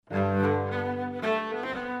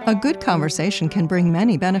A good conversation can bring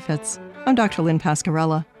many benefits. I'm Dr. Lynn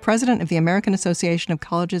Pascarella, president of the American Association of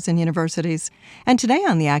Colleges and Universities. And today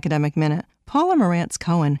on the Academic Minute, Paula Marantz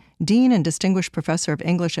Cohen, Dean and Distinguished Professor of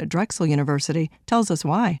English at Drexel University, tells us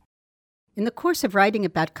why. In the course of writing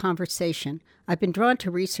about conversation, I've been drawn to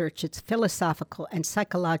research its philosophical and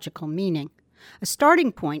psychological meaning. A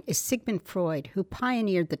starting point is Sigmund Freud, who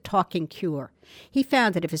pioneered the talking cure. He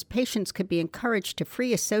found that if his patients could be encouraged to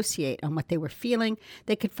free associate on what they were feeling,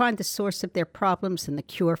 they could find the source of their problems and the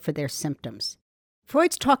cure for their symptoms.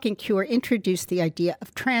 Freud's talking cure introduced the idea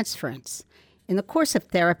of transference. In the course of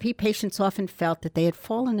therapy, patients often felt that they had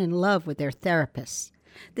fallen in love with their therapists.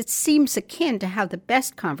 This seems akin to how the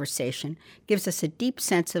best conversation gives us a deep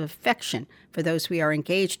sense of affection for those we are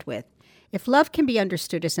engaged with. If love can be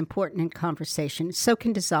understood as important in conversation, so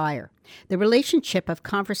can desire. The relationship of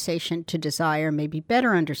conversation to desire may be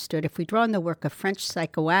better understood if we draw on the work of French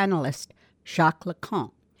psychoanalyst Jacques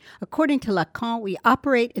Lacan. According to Lacan, we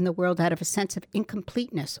operate in the world out of a sense of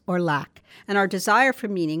incompleteness or lack, and our desire for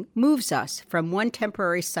meaning moves us from one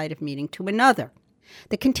temporary site of meaning to another.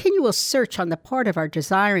 The continual search on the part of our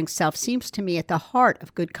desiring self seems to me at the heart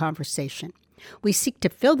of good conversation. We seek to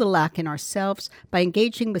fill the lack in ourselves by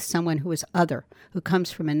engaging with someone who is other, who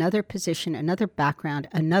comes from another position, another background,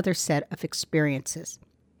 another set of experiences.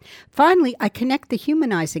 Finally, I connect the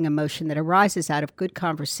humanizing emotion that arises out of good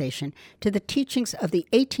conversation to the teachings of the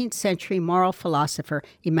 18th century moral philosopher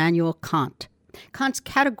Immanuel Kant. Kant's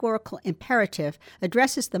categorical imperative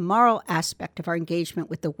addresses the moral aspect of our engagement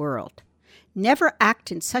with the world. Never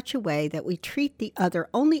act in such a way that we treat the other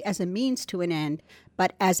only as a means to an end,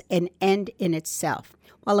 but as an end in itself.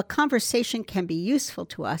 While a conversation can be useful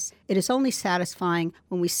to us, it is only satisfying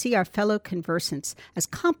when we see our fellow conversants as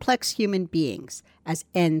complex human beings, as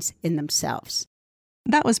ends in themselves.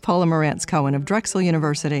 That was Paula Marantz Cohen of Drexel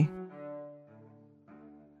University.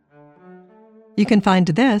 You can find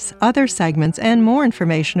this, other segments, and more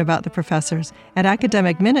information about the professors at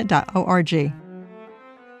academicminute.org.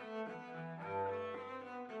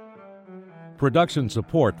 Production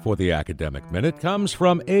support for the Academic Minute comes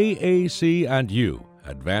from AAC&U,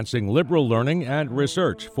 advancing liberal learning and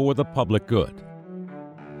research for the public good.